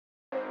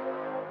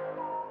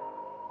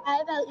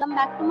Hi, welcome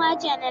back to my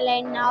channel,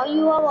 and now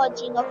you are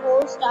watching a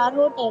 4-star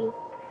hotel.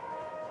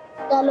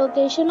 The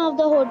location of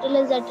the hotel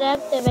is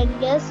attractive and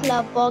guests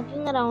love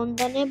walking around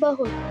the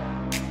neighborhood.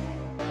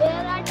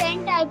 There are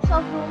 10 types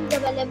of rooms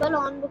available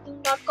on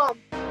booking.com.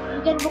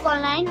 You can book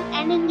online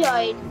and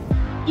enjoy it.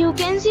 You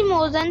can see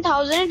more than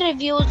 1000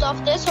 reviews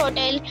of this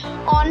hotel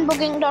on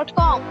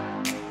booking.com.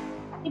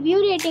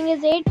 Review rating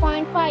is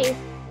 8.5,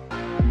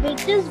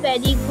 which is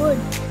very good.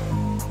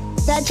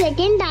 The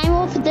check-in time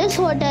of this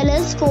hotel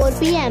is 4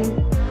 p.m.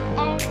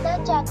 and the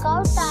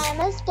checkout time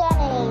is 10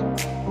 a.m.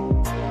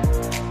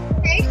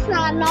 Pets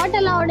are not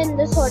allowed in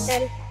this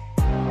hotel.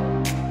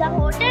 The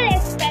hotel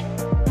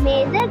accepts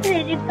major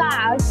credit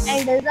cards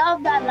and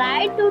reserves the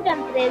right to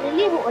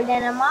temporarily hold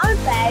an amount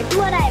prior to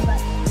arrival.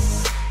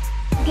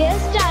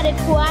 Guests are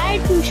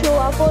required to show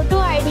a photo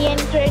ID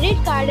and credit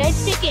card at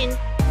check-in.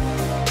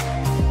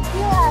 If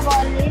you have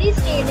already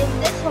stayed in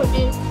this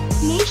hotel,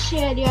 please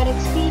share your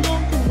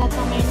experience in the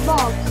comment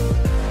box.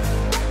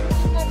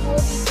 For more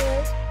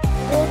details,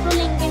 go to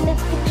link in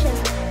description.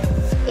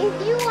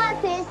 If you are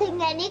facing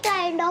any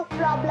kind of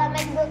problem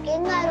in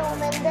booking a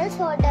room in this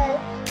hotel,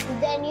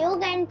 then you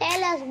can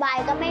tell us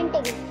by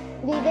commenting.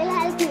 We will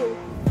help you.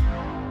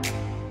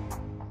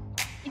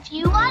 If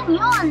you are new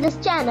on this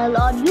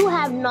channel or you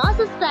have not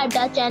subscribed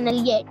our channel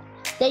yet,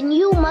 then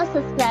you must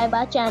subscribe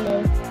our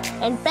channel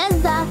and press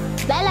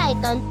the bell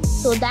icon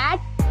so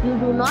that you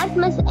do not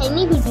miss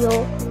any video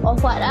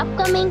of our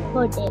upcoming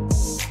hotel.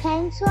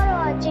 Thanks for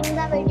watching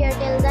the video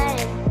till the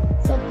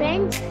end. So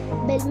friends,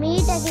 we'll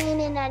meet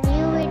again in a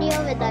new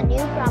video with a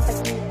new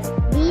property.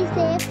 Be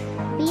safe,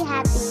 be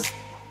happy.